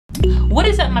What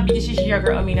is up, my beauty? This is your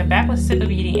girl Aminah, back with Sip of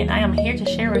Beauty, and I am here to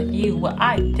share with you what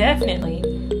I definitely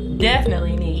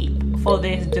need for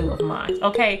this do of mine.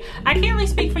 Okay, I can't really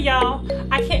speak for y'all.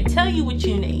 I can't tell you what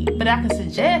you need, but I can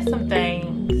suggest some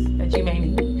things that you may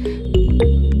need.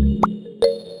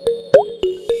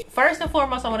 First and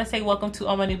foremost, I want to say welcome to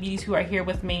all my new beauties who are here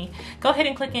with me. Go ahead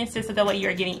and click in, sis, so that way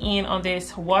you're getting in on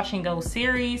this wash and go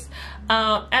series,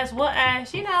 as well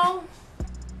as, you know,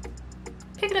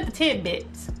 picking up the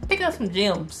tidbits, picking up some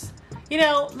gems, you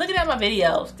know, looking at my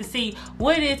videos to see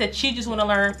what it is that you just want to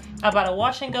learn about a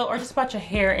wash and go or just about your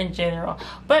hair in general.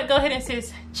 But go ahead and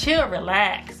sis, chill,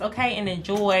 relax, okay, and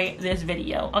enjoy this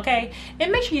video, okay,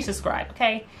 and make sure you subscribe,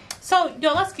 okay. So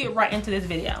yo, let's get right into this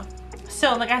video.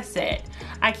 So like I said,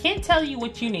 I can't tell you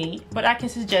what you need, but I can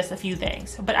suggest a few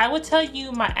things. But I will tell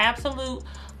you my absolute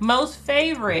most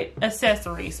favorite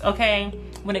accessories, okay,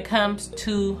 when it comes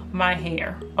to my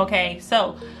hair, okay.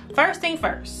 So first thing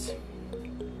first,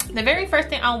 the very first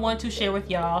thing I want to share with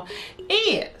y'all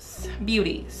is,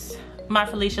 beauties, my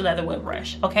Felicia Leatherwood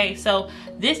brush, okay. So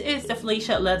this is the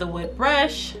Felicia Leatherwood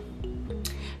brush.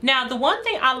 Now the one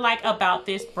thing I like about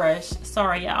this brush,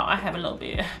 sorry y'all, I have a little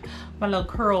bit, my little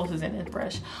curls is in this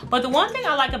brush, but the one thing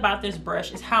I like about this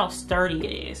brush is how sturdy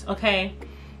it is, okay.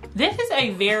 This is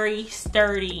a very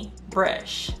sturdy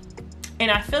brush, and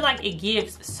I feel like it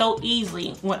gives so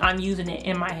easily when I'm using it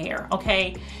in my hair,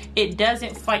 okay. It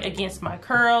doesn't fight against my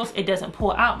curls, it doesn't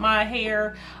pull out my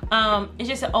hair. It's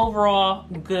just an overall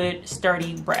good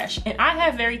sturdy brush, and I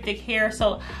have very thick hair,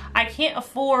 so I can't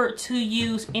afford to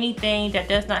use anything that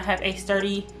does not have a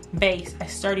sturdy base, a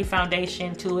sturdy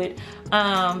foundation to it,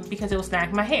 because it will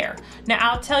snag my hair. Now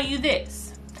I'll tell you this,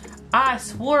 I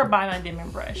swore by my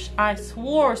Denman brush. I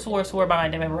swore by my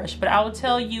Denman brush, but I will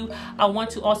tell you, I want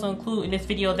to also include in this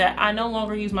video that I no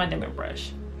longer use my Denman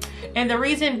brush. And the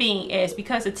reason being is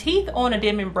because the teeth on a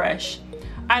Denman brush,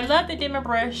 I love the Denman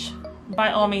brush,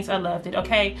 by all means I loved it,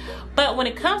 okay? But when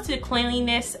it comes to the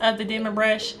cleanliness of the Denman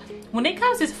brush, when it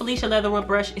comes to this Felicia Leatherwood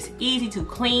brush, it's easy to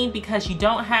clean because you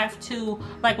don't have to,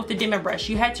 like with the Denman brush,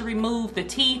 you had to remove the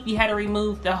teeth, you had to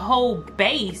remove the whole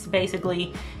base,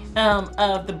 basically,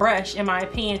 of the brush, in my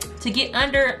opinion, to get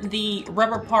under the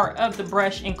rubber part of the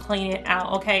brush and clean it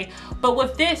out, okay? But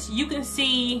with this, you can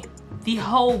see the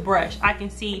whole brush. I can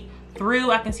see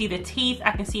through, I can see the teeth,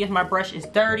 I can see if my brush is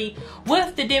dirty.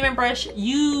 With the Denman brush,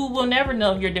 you will never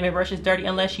know if your Denman brush is dirty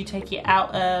unless you take it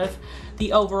out of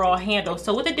the overall handle.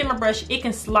 So with the Denman brush, it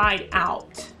can slide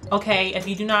out, okay? If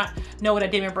you do not know what a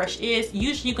Denman brush is,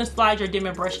 usually you can slide your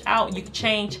Denman brush out. You can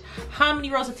change how many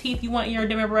rows of teeth you want in your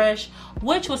Denman brush,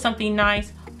 which was something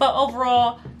nice. But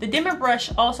overall, the Denman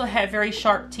brush also had very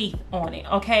sharp teeth on it,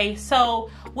 okay? So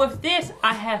with this,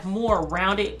 I have more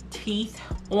rounded teeth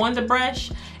on the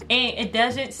brush, and it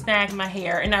doesn't snag my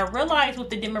hair. And I realized with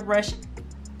the Denman brush,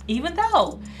 even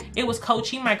though it was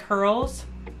coaching my curls,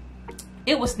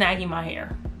 it was snagging my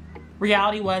hair.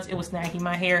 Reality was, it was snagging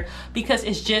my hair because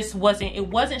it just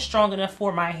wasn't strong enough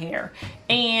for my hair.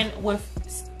 And with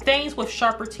things with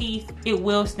sharper teeth, it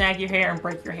will snag your hair and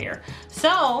break your hair.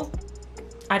 So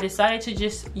I decided to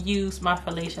just use my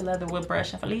Felicia Leatherwood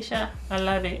brush. And Felicia, I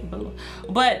love it, boo.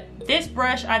 But this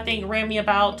brush, I think, ran me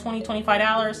about $20,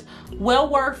 $25. Well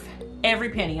worth every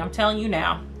penny, I'm telling you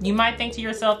now. You might think to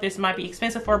yourself, this might be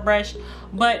expensive for a brush,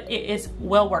 but it is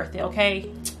well worth it,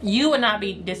 okay? You will not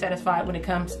be dissatisfied when it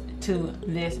comes to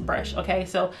this brush, okay?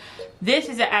 So this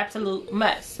is an absolute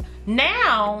must.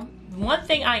 Now, one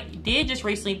thing I did just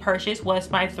recently purchase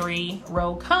was my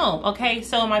 3-row comb, okay?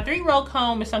 So my 3-row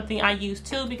comb is something I use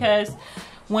too, because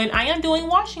when I am doing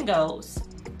wash and goes,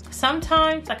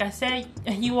 sometimes, like I said,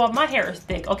 you all, my hair is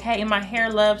thick, okay? And my hair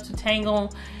loves to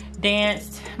tangle,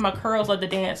 dance, my curls love to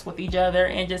dance with each other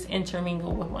and just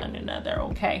intermingle with one another,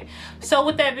 okay? So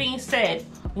with that being said,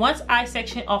 once I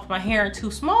section off my hair into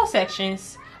small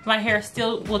sections, my hair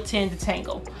still will tend to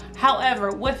tangle.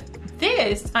 However, with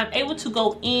this, I'm able to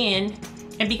go in,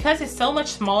 and because it's so much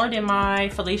smaller than my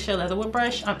Felicia Leatherwood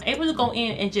brush, I'm able to go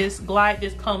in and just glide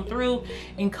this comb through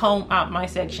and comb out my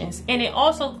sections. And it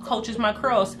also coaches my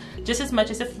curls just as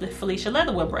much as the Felicia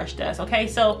Leatherwood brush does, okay?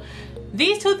 So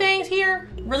these two things here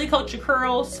really coat your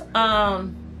curls.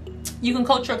 You can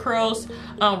coat your curls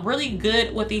really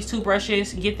good with these two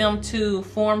brushes, get them to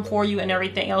form for you and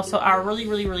everything else. So I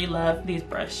really love this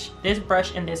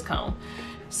brush and this comb.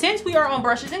 since we are on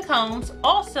brushes and combs,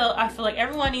 also I feel like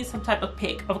everyone needs some type of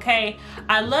pick, okay?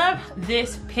 I love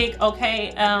this pick,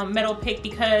 okay, metal pick,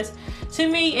 because to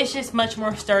me it's just much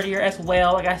more sturdier as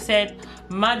well. Like I said,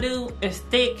 my dude is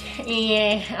thick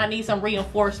and I need some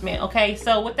reinforcement, okay?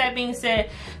 So with that being said,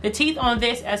 the teeth on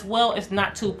this as well is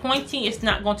not too pointy, it's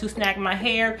not going to snag my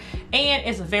hair, and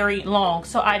it's very long,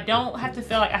 so I don't have to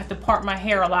feel like I have to part my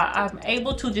hair a lot. I'm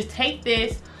able to just take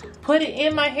this, put it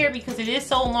in my hair because it is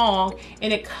so long,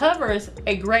 and it covers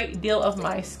a great deal of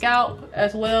my scalp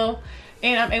as well,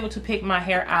 and I'm able to pick my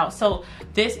hair out. So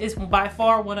this is by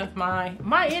far one of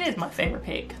it is my favorite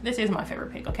pick. This is my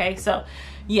favorite pick, okay? So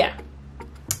yeah.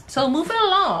 So moving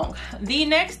along, the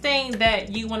next thing that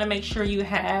you want to make sure you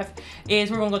have is,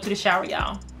 we're gonna go to the shower,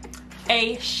 y'all.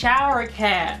 A shower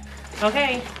cap,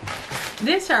 okay?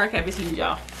 This shower cap is huge,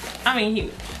 y'all. I mean,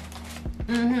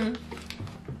 huge.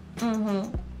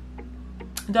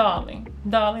 Darling,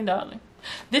 darling, darling.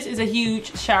 This is a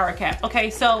huge shower cap, okay?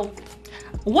 So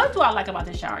what do I like about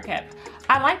this shower cap?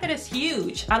 I like that it's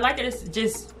huge. I like that it's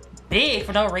just big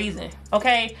for no reason,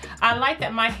 okay? I like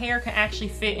that my hair can actually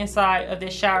fit inside of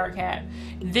this shower cap.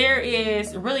 There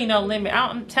is really no limit.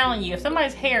 I'm telling you, if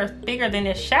somebody's hair is bigger than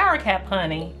this shower cap,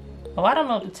 honey, oh, I don't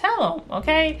know what to tell them,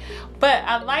 okay? But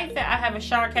I like that I have a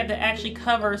shower cap that actually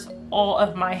covers all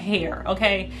of my hair,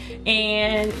 okay?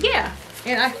 And yeah,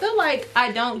 and I feel like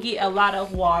I don't get a lot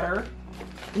of water.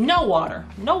 No water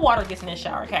gets in this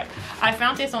shower cap. I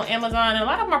found this on Amazon, and a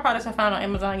lot of my products I found on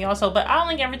Amazon, y'all. So, but I'll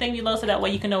link everything below so that way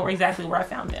you can know exactly where I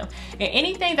found them. And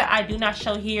anything that I do not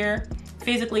show here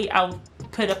physically, I'll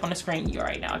put up on the screen you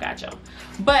right now. I got y'all.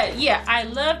 But yeah, I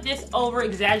love this over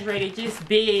exaggerated, just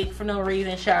big for no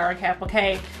reason shower cap,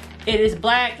 okay? It is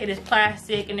black, it is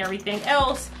plastic and everything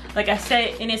else, like I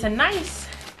said, and it's a nice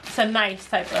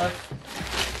type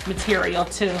of material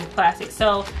too, plastic.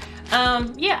 So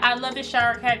yeah, I love this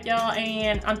shower cap, y'all,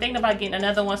 and I'm thinking about getting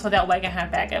another one so that way I can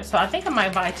have backups. So I think I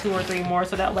might buy 2 or 3 more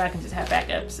so that way I can just have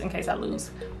backups in case I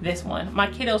lose this one. My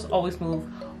kiddos always move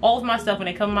all of my stuff. When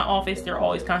they come in my office, they're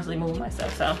always constantly moving my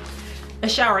stuff. So a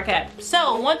shower cap.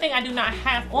 So one thing I do not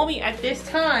have on me at this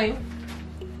time,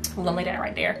 we're gonna lay that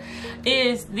right there,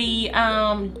 is the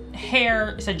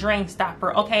hair, it's a drain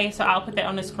stopper, okay? So I'll put that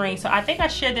on the screen. So I think I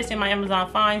shared this in my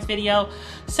Amazon finds video.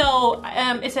 So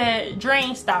it's a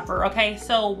drain stopper, okay?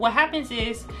 So what happens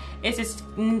is, it's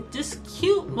this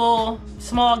cute little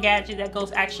small gadget that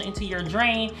goes actually into your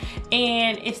drain,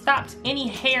 and it stops any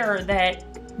hair that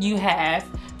you have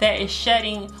that is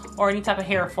shedding or any type of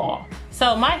hair fall.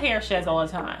 So my hair sheds all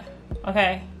the time,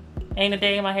 okay? Ain't a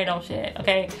day my hair don't shed,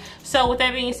 okay? So with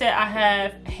that being said, I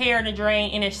have hair in the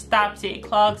drain, and it stops it,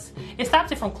 it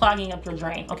stops it from clogging up your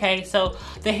drain, okay? So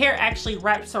the hair actually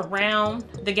wraps around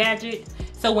the gadget,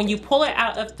 so when you pull it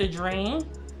out of the drain,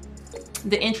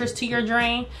 the entrance to your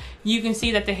drain, you can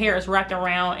see that the hair is wrapped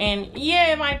around, and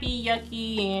yeah, it might be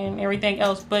yucky and everything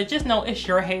else, but just know it's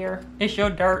your hair, it's your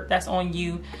dirt that's on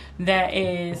you that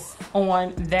is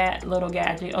on that little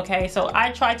gadget, okay? So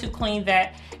I try to clean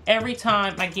that every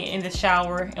time I get in the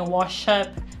shower and wash up,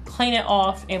 clean it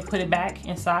off and put it back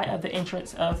inside of the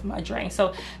entrance of my drain.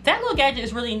 So that little gadget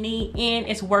is really neat, and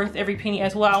it's worth every penny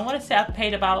as well. I want to say I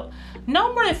paid about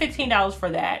no more than $15 for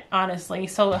that, honestly.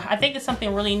 So I think it's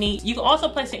something really neat. You can also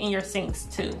place it in your sinks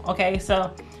too, okay?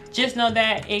 So just know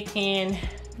that it can,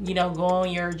 you know, go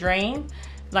in your drain,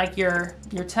 like your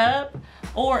tub,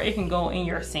 or it can go in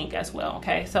your sink as well,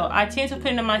 okay? So I tend to put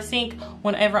it in my sink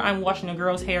whenever I'm washing the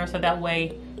girls' hair, so that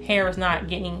way hair is not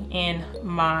getting in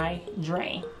my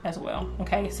drain as well,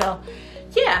 okay? So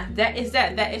yeah, that is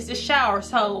the shower.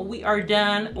 So we are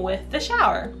done with the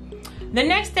shower. The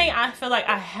next thing I feel like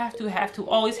I have to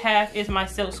always have is my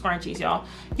silk scrunchies, y'all.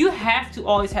 You have to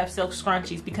always have silk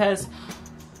scrunchies, because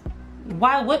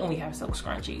why wouldn't we have silk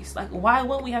scrunchies? Like, why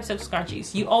wouldn't we have silk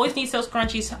scrunchies? You always need silk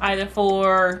scrunchies either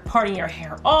for parting your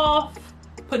hair off,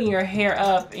 putting your hair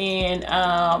up in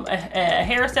a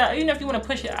hairstyle, even if you want to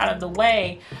push it out of the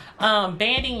way,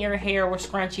 banding your hair with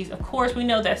scrunchies. Of course, we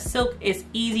know that silk is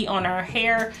easy on our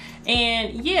hair,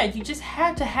 and yeah, you just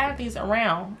have to have these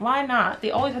around. Why not?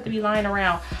 They always have to be lying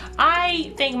around.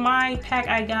 I think my pack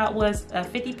I got was a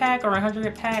 50 pack or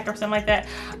 100 pack or something like that.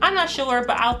 I'm not sure,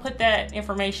 but I'll put that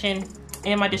information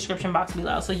in my description box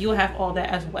below, so you'll have all that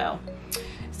as well.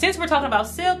 Since we're talking about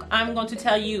silk, I'm going to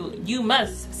tell you, you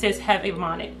must, sis, have a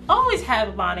bonnet. Always have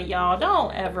a bonnet, y'all.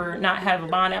 Don't ever not have a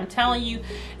bonnet. I'm telling you,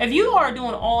 if you are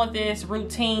doing all of this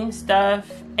routine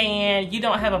stuff and you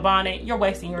don't have a bonnet, you're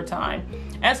wasting your time.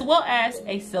 As well as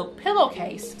a silk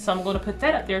pillowcase. So I'm going to put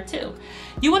that up there too.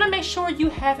 You want to make sure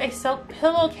you have a silk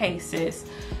pillowcase, sis.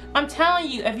 I'm telling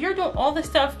you, if you're doing all this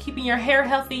stuff, keeping your hair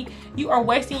healthy, you are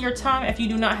wasting your time if you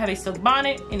do not have a silk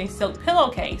bonnet and a silk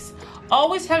pillowcase.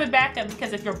 Always have a backup,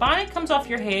 because if your bonnet comes off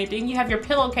your head, then you have your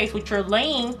pillowcase which you're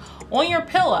laying on your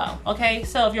pillow, okay?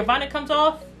 So if your bonnet comes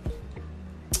off,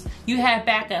 you have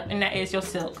backup, and that is your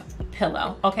silk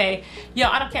pillow, okay? Yo,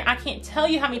 I can't tell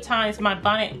you how many times my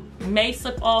bonnet may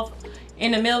slip off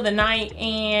in the middle of the night,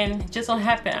 and just so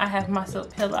happen I have my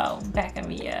silk pillow backing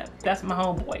me up. That's my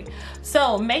homeboy.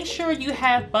 So make sure you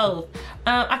have both.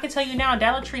 I can tell you now,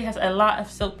 Dollar Tree has a lot of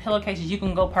silk pillowcases you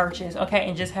can go purchase, okay,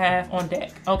 and just have on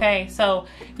deck, okay? So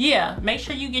yeah, make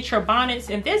sure you get your bonnets,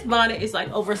 and this bonnet is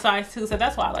like oversized too, so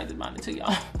that's why I like this bonnet too,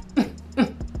 y'all.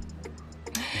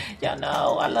 Y'all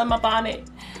know I love my bonnet.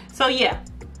 So yeah,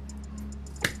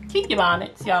 keep your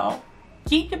bonnets, y'all.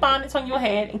 Keep your bonnets on your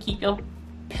head, and keep your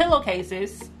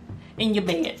pillowcases in your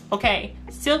bed, okay?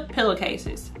 Silk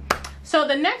pillowcases. So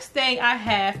the next thing I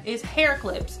have is hair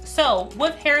clips. So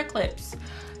with hair clips,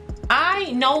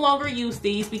 I no longer use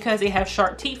these because they have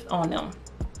sharp teeth on them.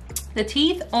 The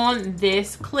teeth on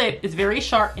this clip is very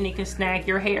sharp, and it can snag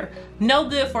your hair. No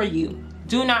good for you.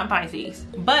 Do not buy these.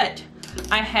 But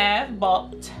I have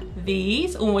bought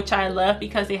these, which I love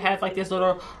because they have like this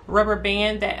little rubber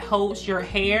band that holds your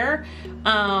hair,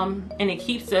 and it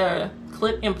keeps the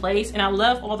clip in place. And I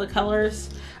love all the colors.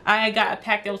 I got a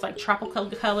pack that was like tropical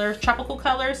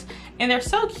colors, and they're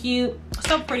so cute,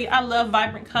 so pretty. I love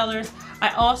vibrant colors. I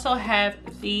also have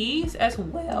these as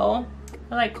well.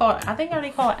 I think they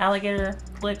call it alligator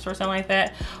clips or something like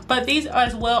that. But these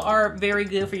as well are very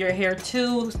good for your hair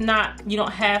too. It's not, you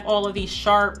don't have all of these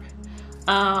sharp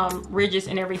ridges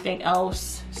and everything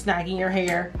else snagging your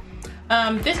hair.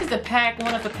 This is the pack,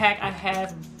 one of the pack I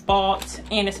have bought,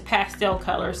 and it's pastel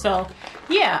color. So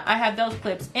yeah, I have those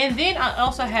clips, and then I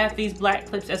also have these black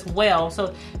clips as well.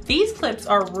 So these clips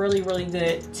are really, really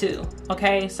good too,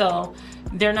 okay? So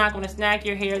they're not going to snag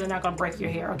your hair, they're not going to break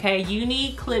your hair, okay? You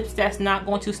need clips that's not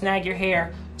going to snag your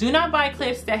hair. Do not buy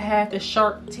clips that have the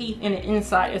sharp teeth in the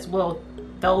inside as well.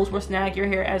 Those will snag your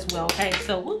hair as well, okay?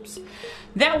 So whoops,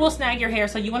 that will snag your hair.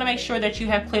 So you want to make sure that you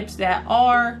have clips that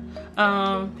are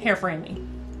hair friendly.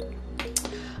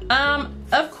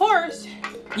 Of course,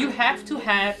 you have to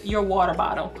have your water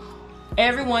bottle.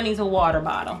 Everyone needs a water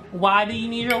bottle. Why do you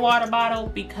need your water bottle?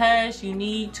 Because you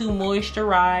need to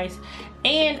moisturize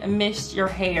and mist your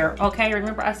hair, okay?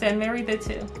 Remember I said marry the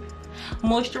two.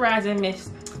 Moisturize and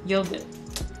mist, you'll do.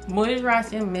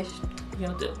 Moisturize and mist,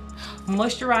 you'll do.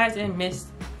 Moisturize and mist,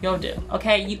 you'll do,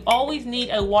 okay? You always need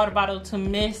a water bottle to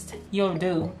mist your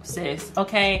do, sis,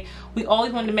 okay? We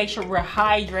always want to make sure we're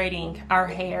hydrating our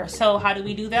hair. So how do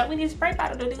we do that? We need a spray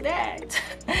bottle to do that.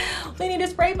 We need a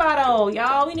spray bottle,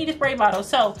 y'all. We need a spray bottle.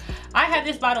 So I have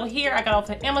this bottle here. I got off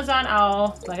of Amazon.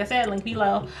 I'll, like I said, link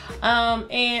below.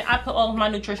 And I put all of my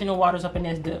nutritional waters up in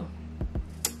this do,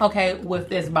 okay, with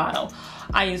this bottle.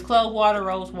 I use clove water,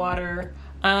 rose water,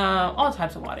 all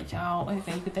types of water, y'all.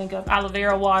 Anything you can think of. Aloe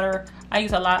vera water. I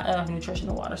use a lot of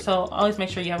nutritional water, so always make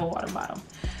sure you have a water bottle.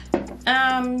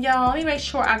 Y'all, let me make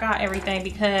sure I got everything,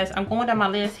 because I'm going down my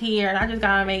list here, and I just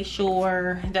gotta make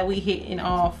sure that we hitting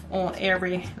off on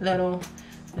every little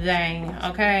thing,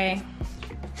 okay?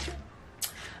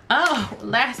 Oh,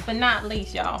 last but not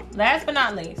least, y'all. Last but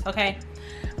not least, okay?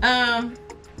 In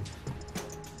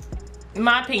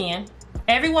my opinion,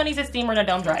 everyone needs a steamer and a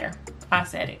dome dryer. I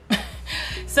said it.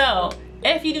 So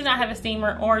if you do not have a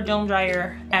steamer or a dome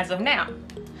dryer as of now,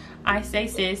 I say,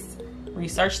 sis,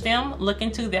 research them, look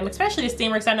into them, especially the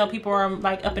steamer, because I know people are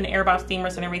like up in the air about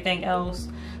steamers and everything else.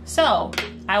 So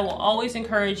I will always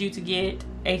encourage you to get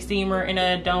a steamer and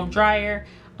a dome dryer,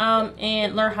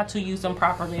 and learn how to use them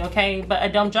properly, okay? But a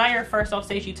dome dryer, first off,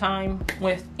 saves you time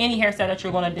with any hairstyle that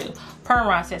you're going to do. Perm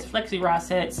rod sets, flexi rod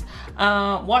sets,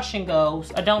 wash and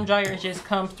goes. A dome dryer just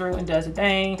comes through and does a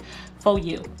thing for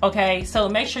you, okay? So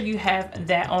make sure you have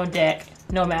that on deck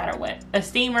no matter what. A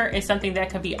steamer is something that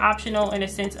can be optional in a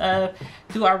sense of,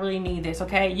 do I really need this,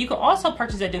 okay? You can also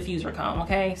purchase a diffuser comb,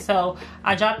 okay? So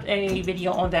I dropped a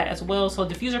video on that as well. So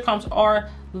diffuser combs are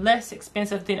less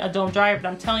expensive than a dome dryer, but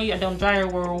I'm telling you, a dome dryer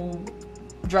will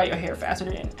dry your hair faster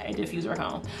than a diffuser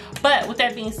comb. But with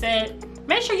that being said,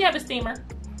 make sure you have a steamer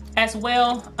as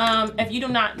well. If you do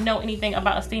not know anything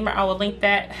about a steamer, I will link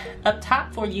that up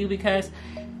top for you, because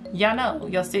y'all know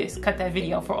your sis cut that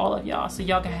video for all of y'all, so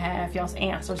y'all can have y'all's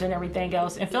answers and everything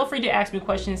else. And feel free to ask me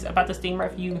questions about the steamer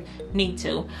if you need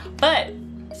to. But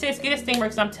sis, get a steamer,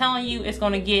 because I'm telling you, it's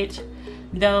going to get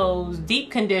those deep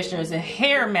conditioners and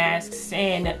hair masks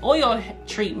and oil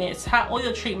treatments, hot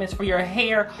oil treatments for your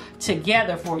hair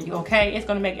together for you, okay? It's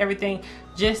going to make everything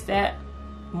just that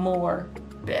more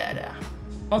better,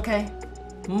 okay?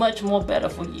 much more better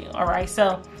for you. All right,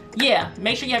 so yeah,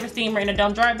 make sure you have your steamer and a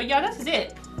dump dryer. But y'all, this is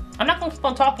it. I'm not gonna keep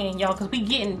on talking, y'all, because we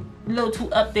getting a little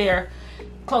too up there,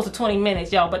 close to 20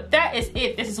 minutes, y'all. But that is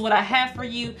it. This is what I have for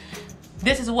you.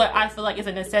 This is what I feel like is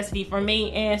a necessity for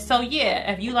me. And so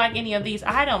yeah, if you like any of these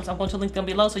items, I'm going to link them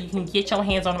below so you can get your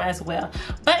hands on them as well.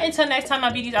 But until next time,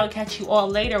 my beauties, I'll catch you all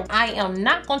later. I am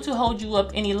not going to hold you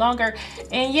up any longer.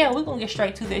 And yeah, we're going to get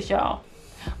straight to this, y'all.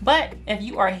 But if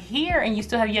you are here and you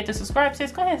still have yet to subscribe,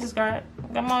 sis, go ahead and subscribe.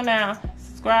 Come on now.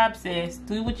 Subscribe, sis.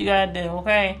 Do what you got to do,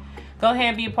 okay? Go ahead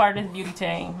and be a part of this beauty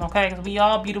team, okay? Because we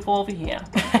all beautiful over here.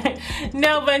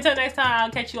 No, but until next time, I'll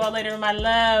catch you all later, my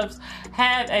loves.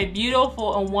 Have a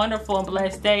beautiful and wonderful and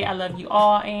blessed day. I love you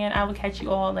all, and I will catch you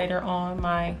all later on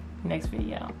my next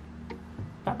video.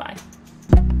 Bye-bye.